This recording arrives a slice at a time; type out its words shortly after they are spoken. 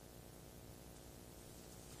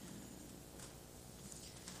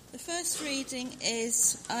first reading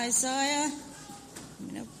is Isaiah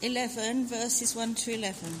 11, verses 1 to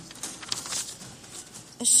 11.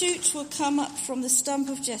 A shoot will come up from the stump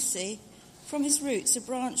of Jesse. From his roots a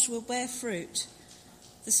branch will bear fruit.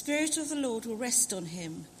 The Spirit of the Lord will rest on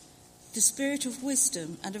him, the Spirit of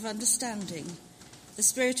wisdom and of understanding, the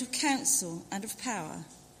Spirit of counsel and of power,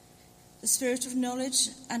 the Spirit of knowledge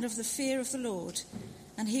and of the fear of the Lord,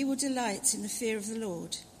 and he will delight in the fear of the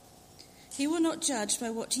Lord. He will not judge by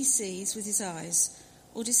what he sees with his eyes,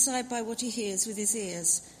 or decide by what he hears with his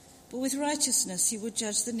ears, but with righteousness he will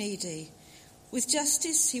judge the needy. With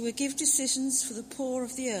justice he will give decisions for the poor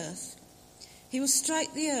of the earth. He will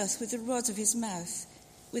strike the earth with the rod of his mouth.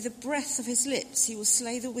 With the breath of his lips he will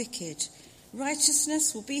slay the wicked.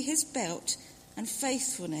 Righteousness will be his belt, and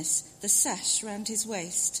faithfulness the sash round his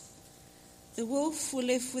waist. The wolf will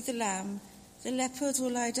live with the lamb, the leopard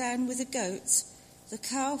will lie down with the goat, the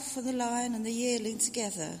calf and the lion and the yearling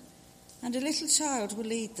together, and a little child will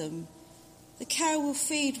lead them. The cow will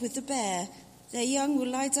feed with the bear, their young will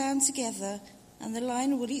lie down together, and the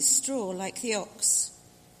lion will eat straw like the ox.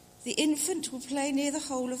 The infant will play near the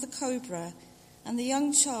hole of the cobra, and the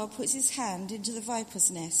young child puts his hand into the viper's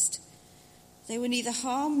nest. They will neither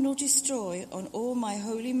harm nor destroy on all my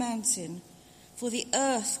holy mountain, for the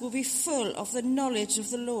earth will be full of the knowledge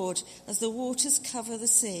of the Lord as the waters cover the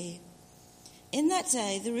sea. In that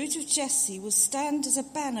day the root of Jesse will stand as a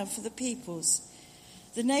banner for the peoples.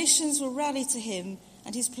 The nations will rally to him,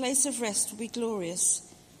 and his place of rest will be glorious.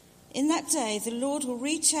 In that day the Lord will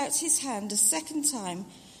reach out his hand a second time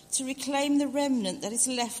to reclaim the remnant that is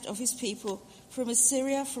left of his people from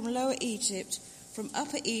Assyria, from Lower Egypt, from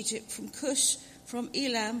Upper Egypt, from Cush, from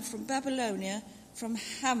Elam, from Babylonia, from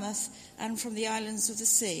Hamath, and from the islands of the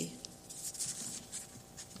sea.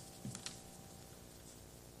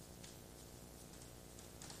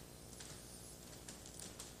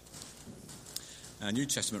 Our New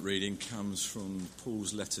Testament reading comes from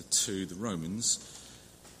Paul's letter to the Romans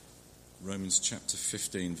chapter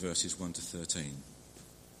 15, verses 1 to 13.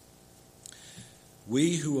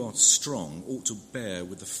 We who are strong ought to bear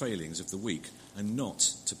with the failings of the weak and not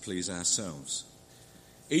to please ourselves.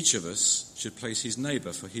 Each of us should place his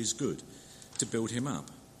neighbour for his good, to build him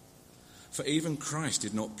up. For even Christ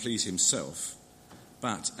did not please himself,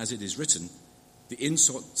 but, as it is written, the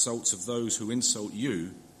insults of those who insult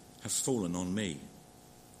you have fallen on me.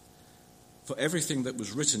 For everything that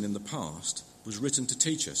was written in the past was written to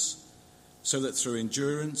teach us, so that through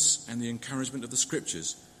endurance and the encouragement of the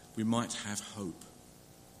Scriptures we might have hope.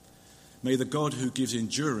 May the God who gives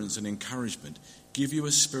endurance and encouragement give you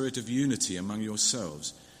a spirit of unity among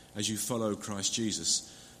yourselves as you follow Christ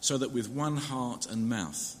Jesus, so that with one heart and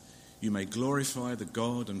mouth you may glorify the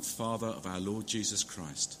God and Father of our Lord Jesus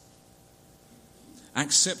Christ.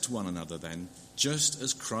 Accept one another then, just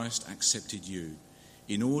as Christ accepted you,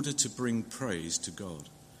 in order to bring praise to God.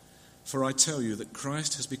 For I tell you that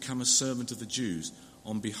Christ has become a servant of the Jews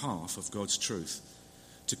on behalf of God's truth,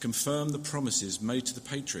 to confirm the promises made to the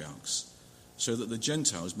patriarchs, so that the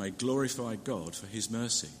Gentiles may glorify God for his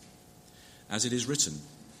mercy. As it is written,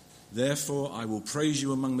 therefore I will praise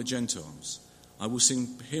you among the Gentiles. I will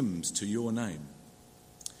sing hymns to your name.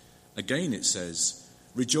 Again it says,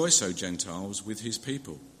 rejoice, O Gentiles, with his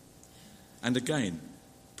people. And again,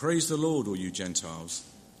 praise the Lord, all you Gentiles,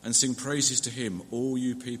 and sing praises to him, all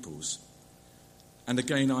you peoples. And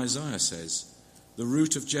again Isaiah says, the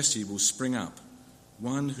root of Jesse will spring up,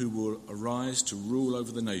 one who will arise to rule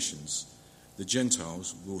over the nations. The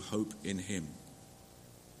Gentiles will hope in him.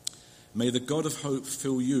 May the God of hope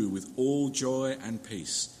fill you with all joy and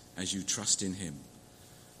peace as you trust in him,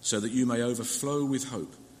 so that you may overflow with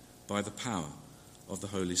hope by the power of the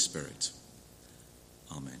Holy Spirit.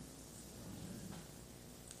 Amen.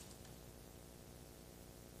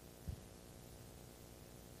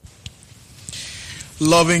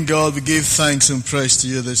 Loving God, we give thanks and praise to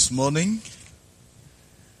you this morning.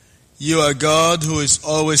 You are God who is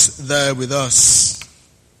always there with us.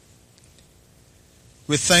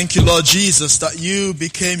 We thank you, Lord Jesus, that you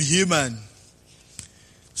became human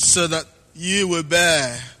so that you will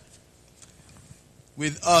bear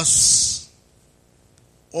with us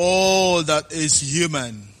all that is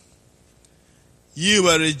human. You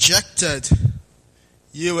were rejected.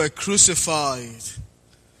 You were crucified.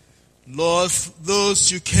 Lord,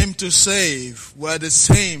 those you came to save were the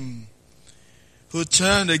same who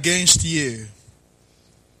turned against you.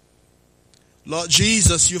 Lord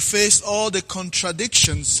Jesus, you faced all the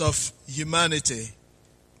contradictions of humanity.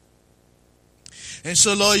 And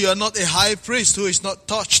so, Lord, you are not a high priest who is not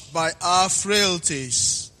touched by our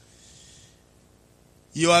frailties.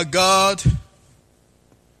 You are God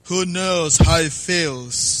who knows how it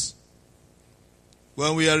feels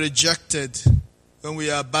when we are rejected, when we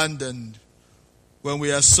are abandoned, when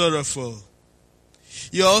we are sorrowful.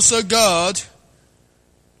 You're also God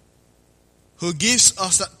who gives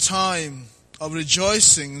us that time of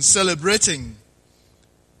rejoicing, celebrating,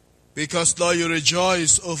 because, Lord, you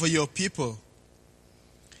rejoice over your people.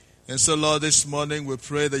 And so, Lord, this morning we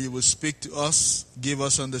pray that you will speak to us, give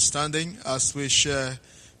us understanding as we share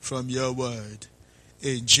from your word.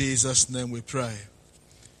 In Jesus' name we pray.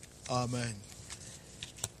 Amen.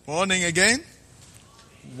 Morning again.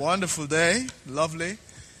 Wonderful day. Lovely.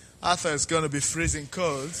 I thought it's going to be freezing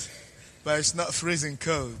cold, but it's not freezing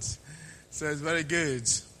cold. So it's very good.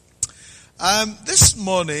 This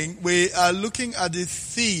morning we are looking at a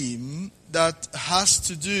theme that has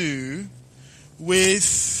to do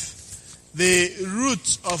with the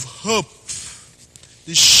root of hope,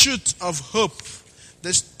 the shoot of hope,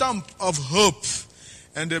 the stump of hope,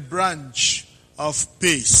 and the branch of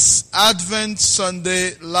peace. Advent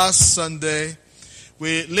Sunday, last Sunday,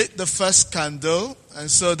 we lit the first candle, and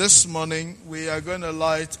so this morning we are going to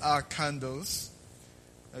light our candles.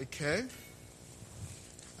 Okay?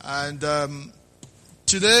 And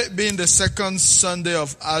today being the second Sunday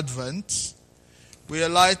of Advent, we are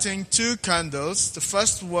lighting two candles. The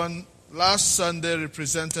first one last Sunday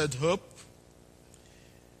represented hope.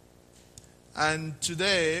 And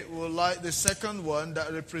today we'll light the second one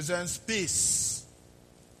that represents peace.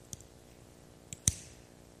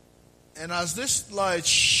 And as this light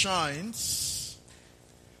shines,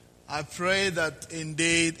 I pray that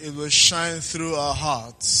indeed it will shine through our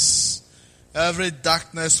hearts. Every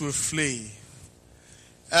darkness will flee.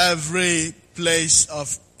 Every place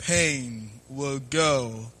of pain will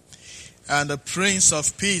go. And the Prince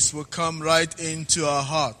of Peace will come right into our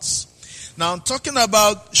hearts. Now I'm talking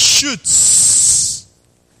about shoots.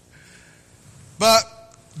 But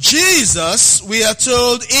Jesus, we are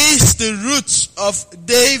told, is the root of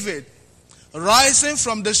David, rising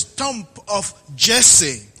from the stump of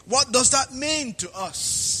Jesse. What does that mean to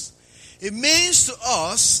us? It means to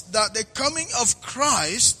us that the coming of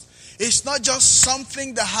Christ is not just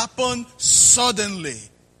something that happened suddenly.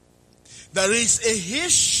 There is a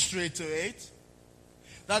history to it.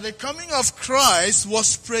 That the coming of Christ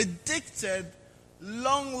was predicted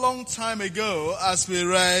long time ago, as we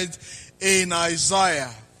read in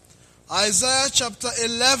Isaiah. Isaiah chapter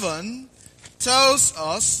 11 tells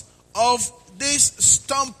us of this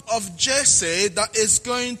stump of Jesse that is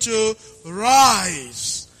going to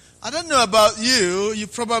rise. I don't know about you. You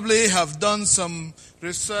probably have done some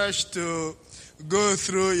research to go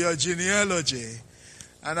through your genealogy.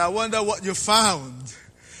 And I wonder what you found.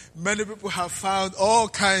 Many people have found all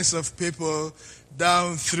kinds of people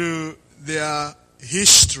down through their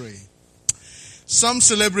history. Some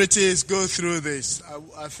celebrities go through this.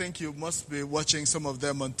 I think you must be watching some of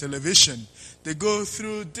them on television. They go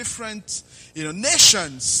through different,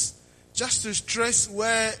 nations just to trace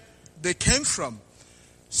where they came from.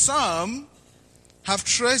 Some have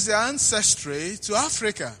traced their ancestry to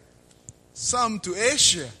Africa, some to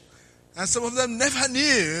Asia, and some of them never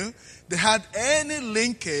knew they had any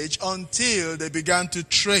linkage until they began to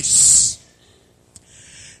trace.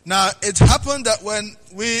 Now, it happened that when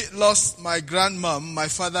we lost my grandmom, my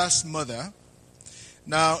father's mother,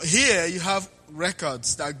 now here you have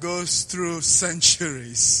records that goes through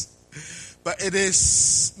centuries. But it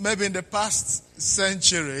is maybe in the past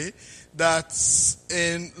century that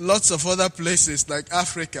in lots of other places like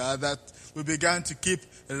Africa that we began to keep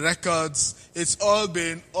records. It's all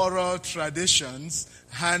been oral traditions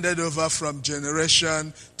handed over from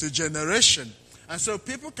generation to generation. And so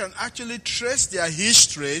people can actually trace their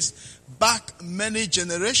histories back many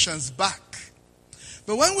generations back.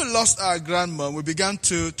 But when we lost our grandma, we began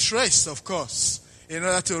to trace, of course, in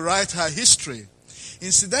order to write her history.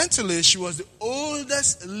 Incidentally, she was the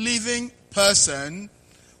oldest living person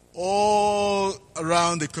all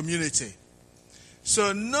around the community.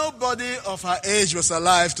 So nobody of her age was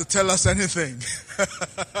alive to tell us anything.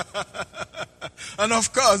 And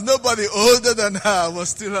of course, nobody older than her was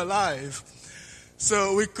still alive.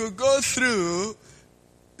 So we could go through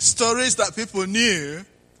stories that people knew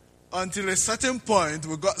until a certain point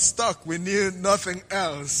we got stuck. We knew nothing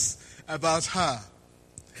else about her.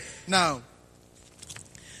 Now,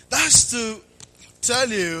 that's to tell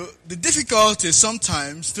you the difficulty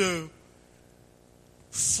sometimes to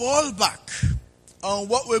fall back on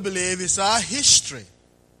what we believe is our history.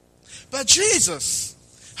 But Jesus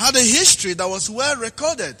had a history that was well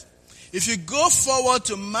recorded. If you go forward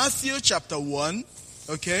to Matthew chapter 1,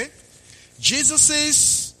 okay,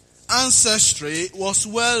 Jesus' ancestry was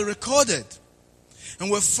well recorded.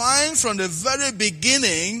 And we find from the very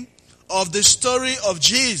beginning of the story of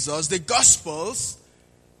Jesus, the Gospels,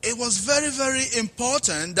 it was very, very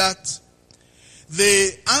important that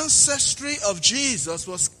the ancestry of Jesus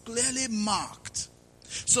was clearly marked.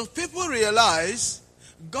 So people realize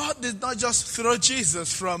God did not just throw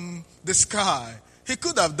Jesus from the sky. He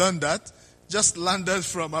could have done that, just landed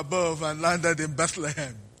from above and landed in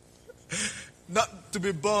Bethlehem. Not to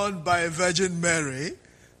be born by a Virgin Mary,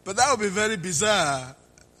 but that would be very bizarre.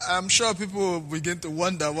 I'm sure people will begin to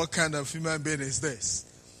wonder what kind of human being is this.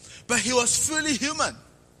 But he was fully human.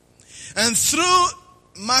 And through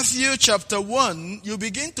Matthew chapter 1, you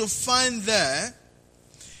begin to find there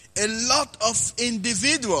a lot of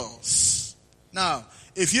individuals. Now,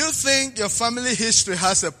 if you think your family history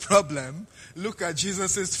has a problem, look at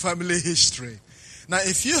Jesus' family history. Now,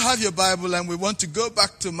 if you have your Bible and we want to go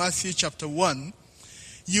back to Matthew chapter 1,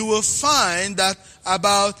 you will find that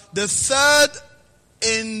about the third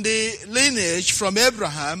in the lineage from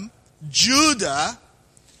Abraham, Judah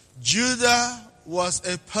was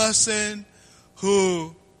a person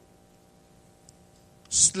who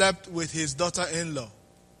slept with his daughter-in-law,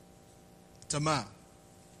 Tamar.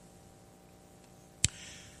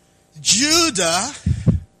 Judah,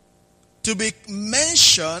 to be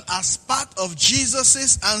mentioned as part of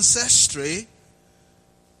Jesus' ancestry,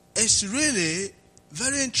 is really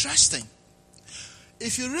very interesting.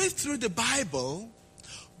 If you read through the Bible,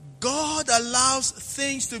 God allows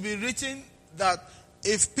things to be written that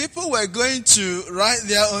if people were going to write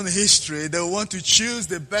their own history, they would want to choose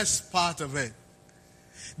the best part of it.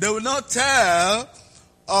 They will not tell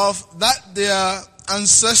of that their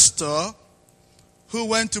ancestor who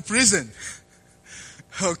went to prison.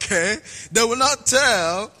 Okay? They will not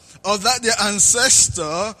tell of that their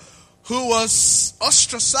ancestor who was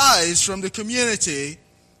ostracized from the community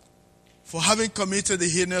for having committed the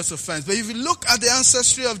heinous offense. But if you look at the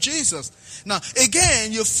ancestry of Jesus, now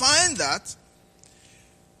again you find that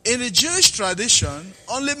in the Jewish tradition,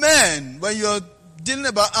 only men, when you're dealing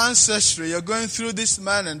about ancestry, you're going through this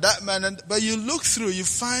man and that man, but you look through, you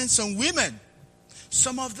find some women.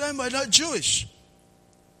 Some of them were not Jewish.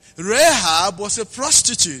 Rahab was a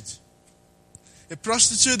prostitute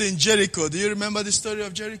in Jericho. Do you remember the story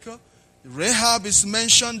of Jericho? Rahab is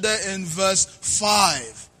mentioned there in verse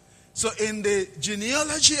 5. So in the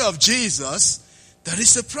genealogy of Jesus, there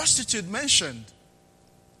is a prostitute mentioned.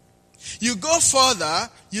 You go further,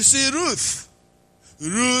 you see Ruth.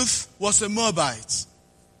 Ruth was a Moabite.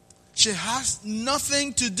 She has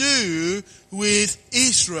nothing to do with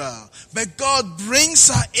Israel. But God brings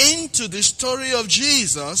her into the story of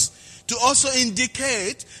Jesus to also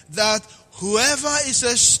indicate that whoever is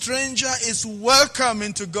a stranger is welcome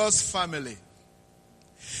into God's family.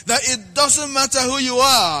 That it doesn't matter who you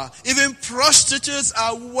are. Even prostitutes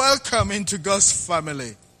are welcome into God's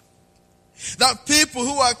family. That people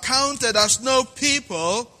who are counted as no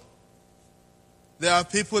people, they are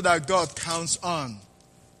people that God counts on.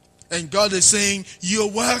 And God is saying, you're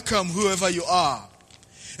welcome whoever you are.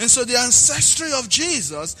 And so the ancestry of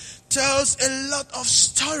Jesus tells a lot of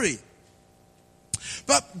story.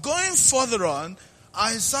 But going further on,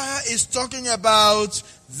 Isaiah is talking about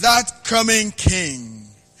that coming king.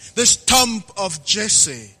 The stump of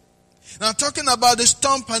Jesse. Now talking about the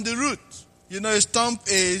stump and the root. You know, a stump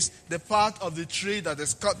is the part of the tree that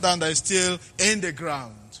is cut down that is still in the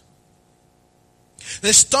ground.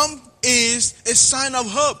 The stump is a sign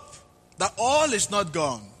of hope that all is not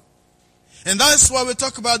gone. And that's why we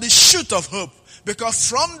talk about the shoot of hope. Because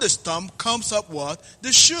from the stump comes up what?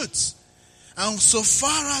 The shoots. And so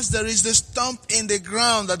far as there is the stump in the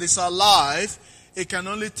ground that is alive, it can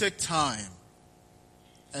only take time.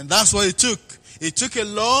 And that's what it took. It took a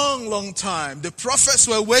long, long time. The prophets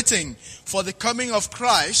were waiting for the coming of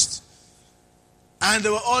Christ, and they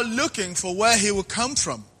were all looking for where he would come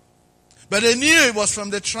from. But they knew it was from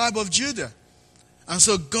the tribe of Judah. And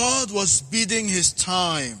so God was biding his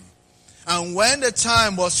time. And when the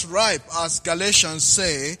time was ripe, as Galatians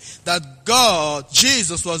say, that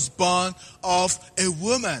Jesus was born of a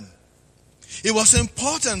woman. It was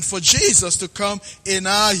important for Jesus to come in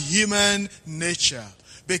our human nature.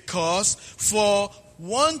 Because for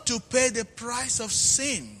one to pay the price of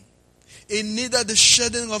sin, it needed the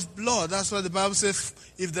shedding of blood. That's why the Bible says,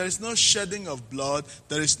 if there is no shedding of blood,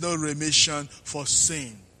 there is no remission for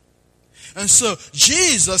sin. And so,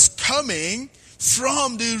 Jesus coming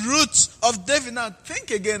from the roots of David. Now,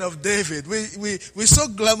 think again of David. We so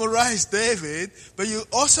glamorize David, but you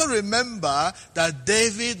also remember that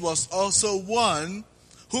David was also one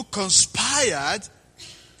who conspired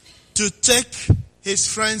to take his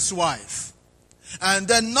friend's wife. And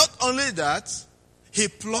then not only that, he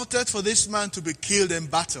plotted for this man to be killed in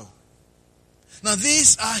battle. Now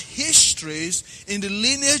these are histories in the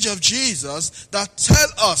lineage of Jesus that tell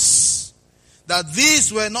us that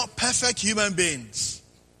these were not perfect human beings.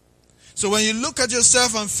 So when you look at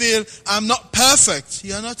yourself and feel, I'm not perfect,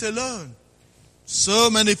 you are not alone. So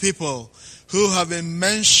many people who have been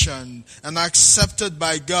mentioned and accepted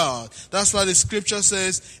by God. That's why the scripture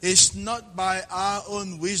says, it's not by our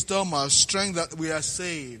own wisdom or strength that we are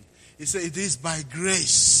saved. It says it is by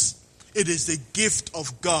grace. It is the gift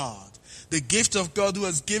of God. The gift of God who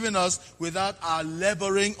has given us without our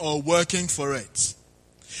laboring or working for it.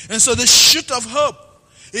 And so the shoot of hope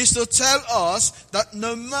is to tell us that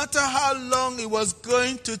no matter how long it was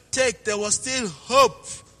going to take, there was still hope.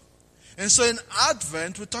 And so in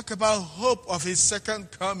Advent, we talk about hope of his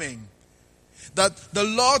second coming. That the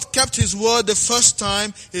Lord kept his word the first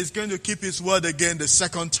time, he's going to keep his word again the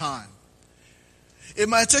second time. It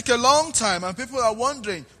might take a long time, and people are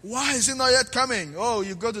wondering, why is he not yet coming? Oh,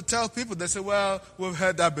 you go to tell people, they say, well, we've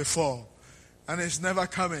heard that before, and it's never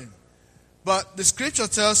coming. But the scripture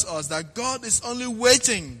tells us that God is only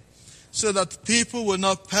waiting so that people will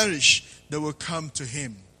not perish, they will come to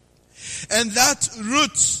him. And that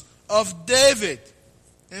root of David,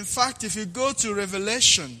 in fact, if you go to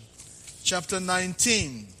Revelation chapter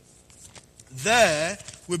 19, there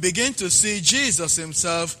we begin to see Jesus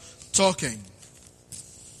himself talking.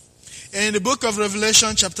 In the book of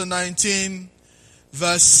Revelation chapter 19,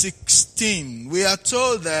 verse 16, we are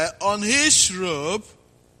told there, on his robe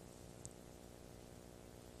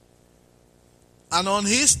and on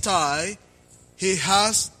his thigh, he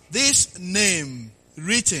has this name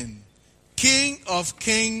written, King of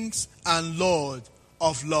Kings and Lord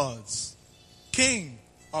of Lords. King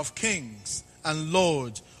of Kings and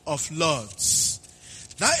Lord of Lords.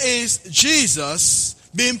 That is Jesus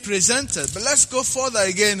being presented. But let's go further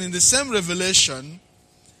again in the same Revelation,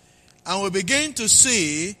 and we begin to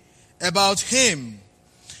see about him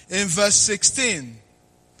in verse 16.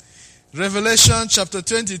 Revelation chapter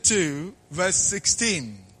 22, verse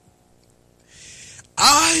 16.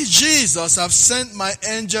 I, Jesus, have sent my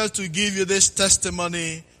angel to give you this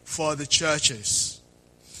testimony for the churches.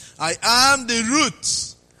 I am the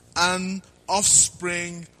root and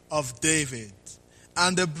offspring of David,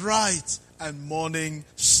 and the bright and morning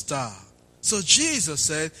star. So Jesus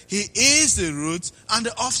said he is the root and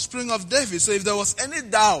the offspring of David. So if there was any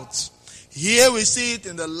doubt, here we see it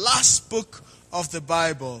in the last book of the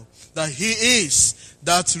Bible, that he is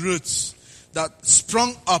that root that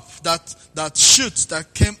sprung up, that shoot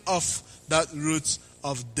that came off that root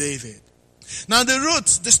of David. Now the root,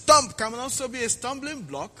 the stump, can also be a stumbling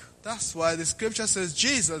block. That's why the scripture says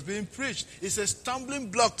Jesus being preached is a stumbling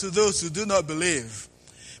block to those who do not believe.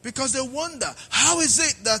 Because they wonder, how is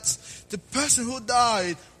it that the person who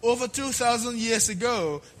died over 2,000 years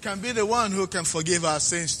ago can be the one who can forgive our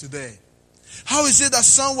sins today? How is it that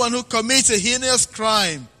someone who commits a heinous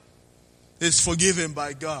crime is forgiven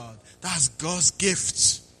by God? That's God's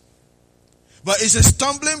gift. But it's a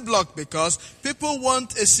stumbling block because people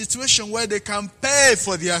want a situation where they can pay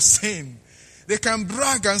for their sin. They can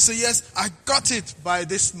brag and say, yes, I got it by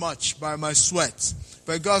this much, by my sweat.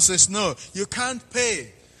 But God says, no, you can't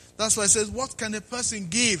pay. That's why it says, what can a person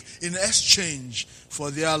give in exchange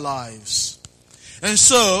for their lives? And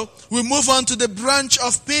so, we move on to the branch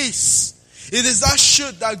of peace. It is that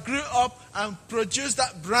shoot that grew up and produced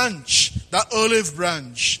that branch, that olive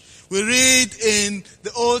branch. We read in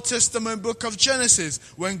the Old Testament book of Genesis,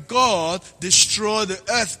 when God destroyed the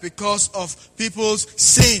earth because of people's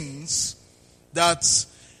sins, that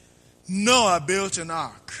Noah built an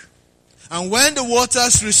ark. And when the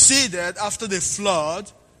waters receded after the flood,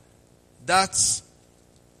 that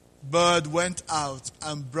bird went out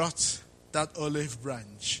and brought that olive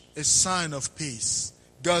branch, a sign of peace.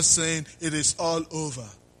 God saying, it is all over.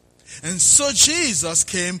 And so Jesus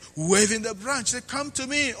came waving the branch. He said, come to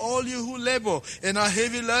me, all you who labor and are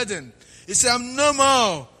heavy laden. He said, I'm no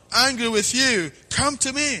more angry with you. Come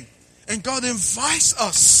to me. And God invites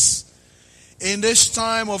us. In this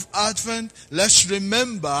time of Advent, let's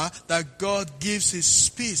remember that God gives his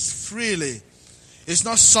peace freely. It's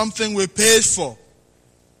not something we paid for.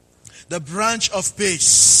 The branch of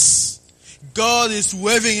peace. God is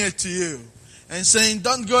waving it to you and saying,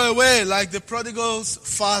 don't go away like the prodigal's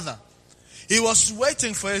father. He was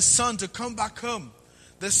waiting for his son to come back home.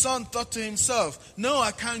 The son thought to himself, no,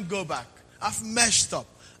 I can't go back. I've messed up.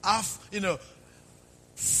 I've,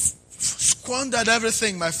 squandered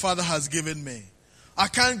everything my father has given me. I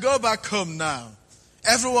can't go back home now.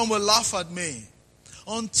 Everyone will laugh at me.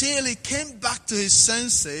 Until he came back to his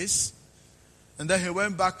senses, and then he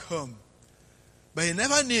went back home. But he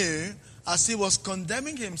never knew, as he was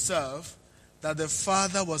condemning himself, that the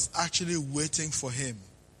Father was actually waiting for him.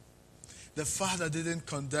 The Father didn't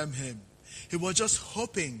condemn him. He was just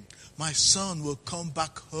hoping my son will come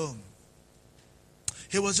back home.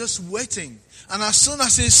 He was just waiting. And as soon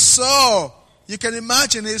as he saw, you can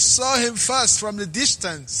imagine, he saw him first from the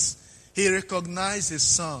distance. He recognized his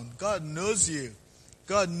son. God knows you.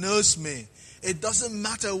 God knows me. It doesn't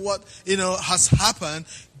matter what, has happened.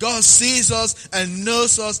 God sees us and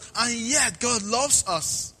knows us, and yet God loves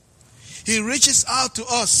us. He reaches out to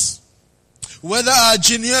us. Whether our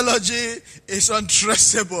genealogy is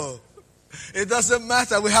untraceable, it doesn't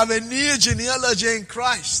matter. We have a new genealogy in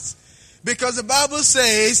Christ. Because the Bible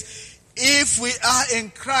says, if we are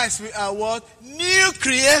in Christ, we are what? New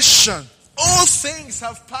creation. All things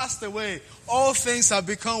have passed away. All things have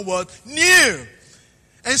become what? New.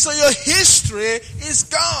 And so your history is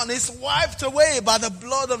gone. It's wiped away by the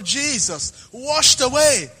blood of Jesus. Washed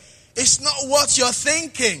away. It's not what you're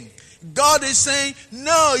thinking. God is saying,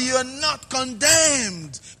 no, you are not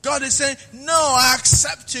condemned. God is saying, no, I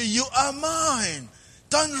accept you. You are mine.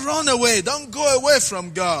 Don't run away. Don't go away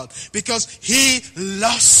from God, because He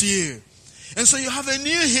loves you. And so you have a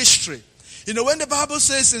new history. When the Bible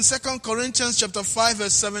says in 2 Corinthians chapter 5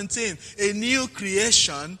 verse 17, a new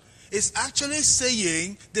creation, it's actually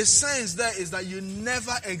saying, the sense there is that you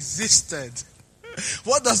never existed.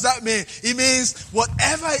 What does that mean? It means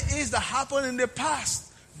whatever it is that happened in the past,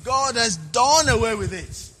 God has done away with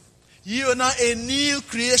it. You are now a new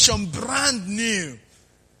creation, brand new.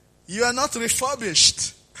 You are not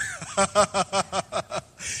refurbished.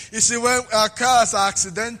 You see, when our cars are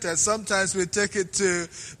accidented, sometimes we take it to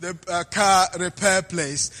the car repair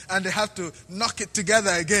place and they have to knock it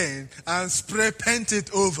together again and spray paint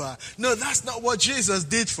it over. No, that's not what Jesus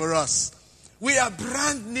did for us. We are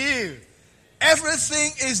brand new.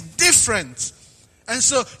 Everything is different. And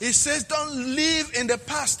so it says, don't live in the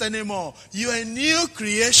past anymore. You are a new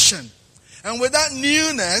creation. And with that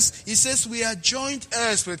newness, he says we are joint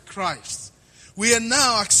heirs with Christ. We are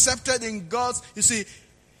now accepted in God's... You see,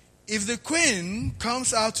 if the queen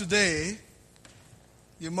comes out today,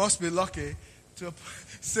 you must be lucky to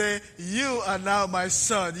say, you are now my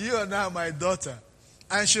son, you are now my daughter.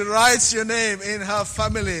 And she writes your name in her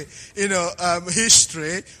family,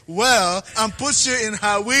 history, and puts you in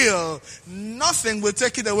her will. Nothing will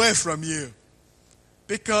take it away from you.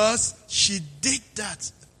 Because she did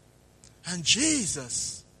that. And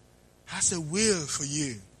Jesus has a will for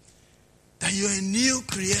you. That you're a new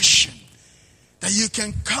creation. That you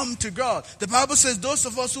can come to God. The Bible says those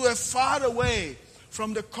of us who are far away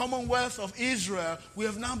from the commonwealth of Israel, we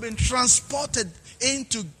have now been transported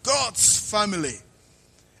into God's family.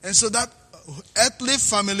 And so that earthly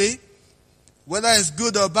family, whether it's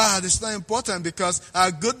good or bad, it's not important, because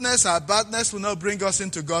our goodness, our badness will not bring us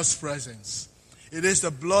into God's presence. It is the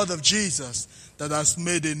blood of Jesus that has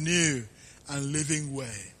made a new and living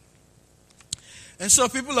way. And so,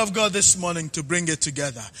 people of God, this morning, to bring it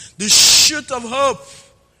together, the shoot of hope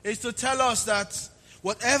is to tell us that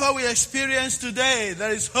whatever we experience today,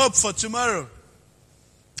 there is hope for tomorrow.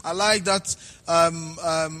 I like that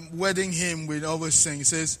wedding hymn we always sing. It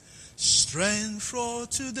says, strength for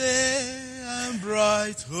today and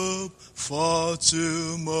bright hope for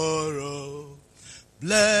tomorrow.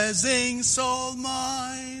 Blessings all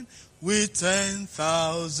mine with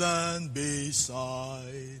 10,000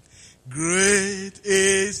 beside. Great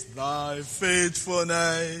is thy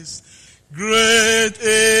faithfulness. Great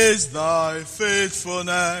is thy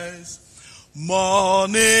faithfulness.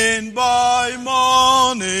 Morning by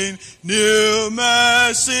morning, new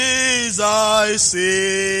mercies I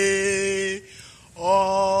see.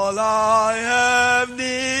 All I have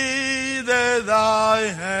needed, thy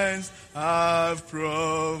hands have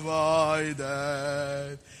provided.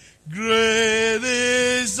 Great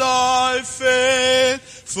is thy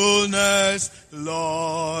faithfulness,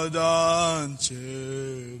 Lord, unto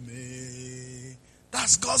me.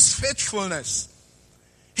 That's God's faithfulness.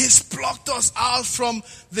 He's plucked us out from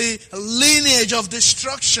the lineage of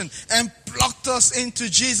destruction and plucked us into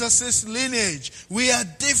Jesus' lineage. We are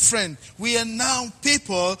different. We are now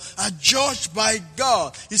people are judged by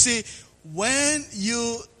God. You see, when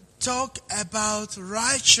you talk about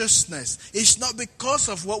righteousness, it's not because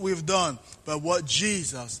of what we've done, but what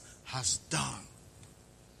Jesus has done.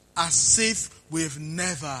 As if we've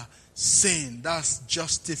never sinned. That's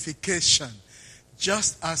justification.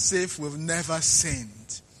 Just as if we've never sinned.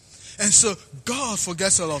 And so God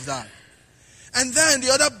forgets all of that. And then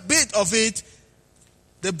the other bit of it,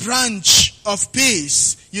 the branch of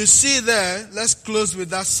peace. You see there, let's close with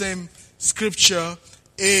that same scripture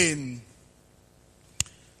in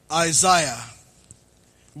Isaiah,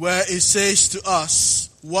 where it says to us,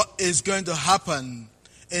 what is going to happen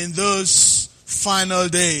in those final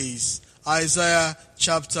days. Isaiah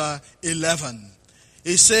chapter 11.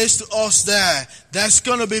 It says to us there's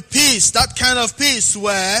going to be peace, that kind of peace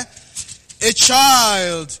where a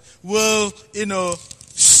child will,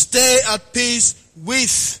 stay at peace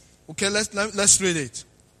with. Okay, let's read it.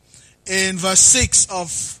 In verse 6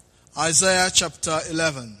 of Isaiah chapter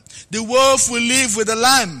 11. The wolf will live with the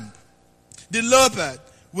lamb. The leopard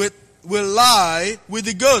will lie with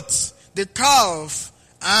the goat. The calf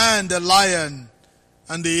and the lion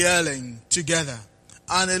and the yearling together.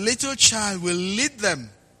 And a little child will lead them.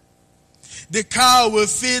 The cow will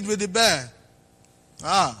feed with the bear.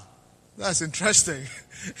 That's interesting.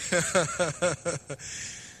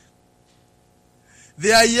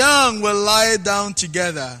 Their young will lie down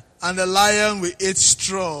together, and the lion will eat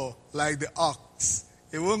straw like the ox.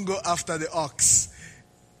 It won't go after the ox.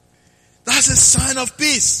 That's a sign of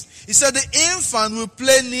peace. He said the infant will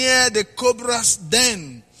play near the cobra's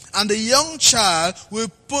den, and the young child will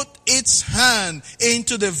put its hand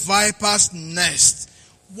into the viper's nest.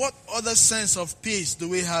 What other sense of peace do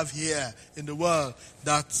we have here in the world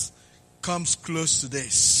that comes close to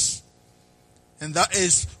this? And that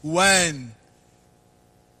is when,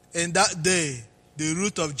 in that day, the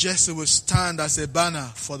root of Jesse will stand as a banner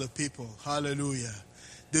for the people. Hallelujah.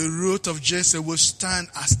 The root of Jesse will stand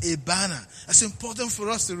as a banner. It's important for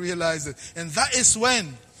us to realize it. And that is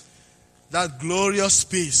when that glorious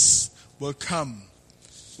peace will come.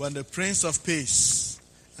 When the Prince of Peace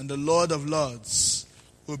and the Lord of Lords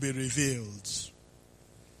will be revealed.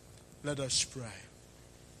 Let us pray.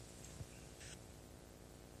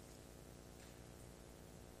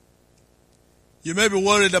 You may be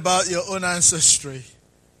worried about your own ancestry.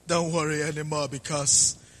 Don't worry anymore,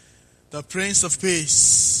 because the Prince of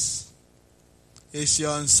Peace is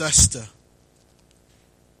your ancestor.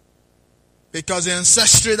 Because the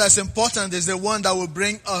ancestry that's important is the one that will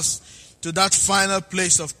bring us to that final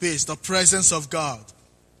place of peace, the presence of God.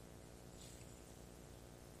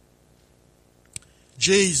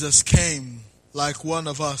 Jesus came like one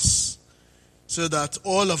of us so that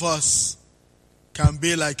all of us can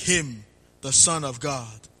be like him, the Son of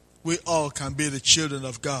God. We all can be the children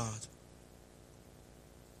of God.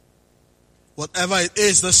 Whatever it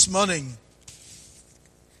is this morning,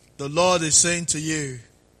 the Lord is saying to you,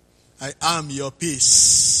 I am your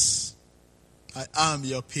peace. I am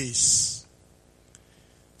your peace.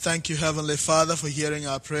 Thank you, Heavenly Father, for hearing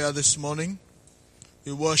our prayer this morning.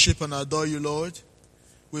 We worship and adore you, Lord.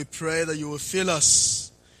 We pray that you will fill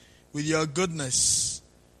us with your goodness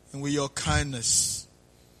and with your kindness.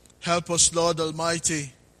 Help us, Lord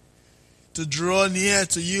Almighty, to draw near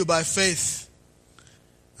to you by faith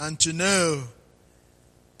and to know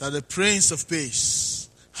that the Prince of Peace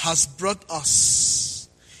has brought us.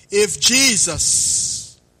 If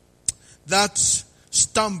Jesus, that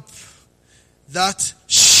stump, that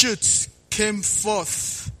shoot came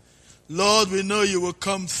forth, Lord, we know you will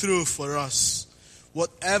come through for us.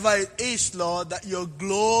 Whatever it is, Lord, that your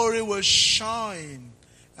glory will shine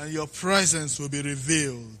and your presence will be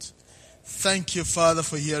revealed. Thank you, Father,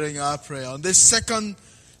 for hearing our prayer. On this second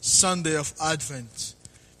Sunday of Advent,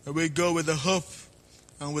 may we go with the hope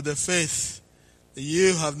and with the faith that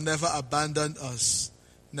you have never abandoned us,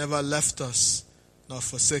 never left us, nor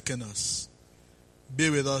forsaken us. Be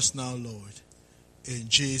with us now, Lord. In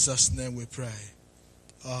Jesus' name we pray.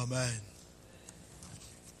 Amen.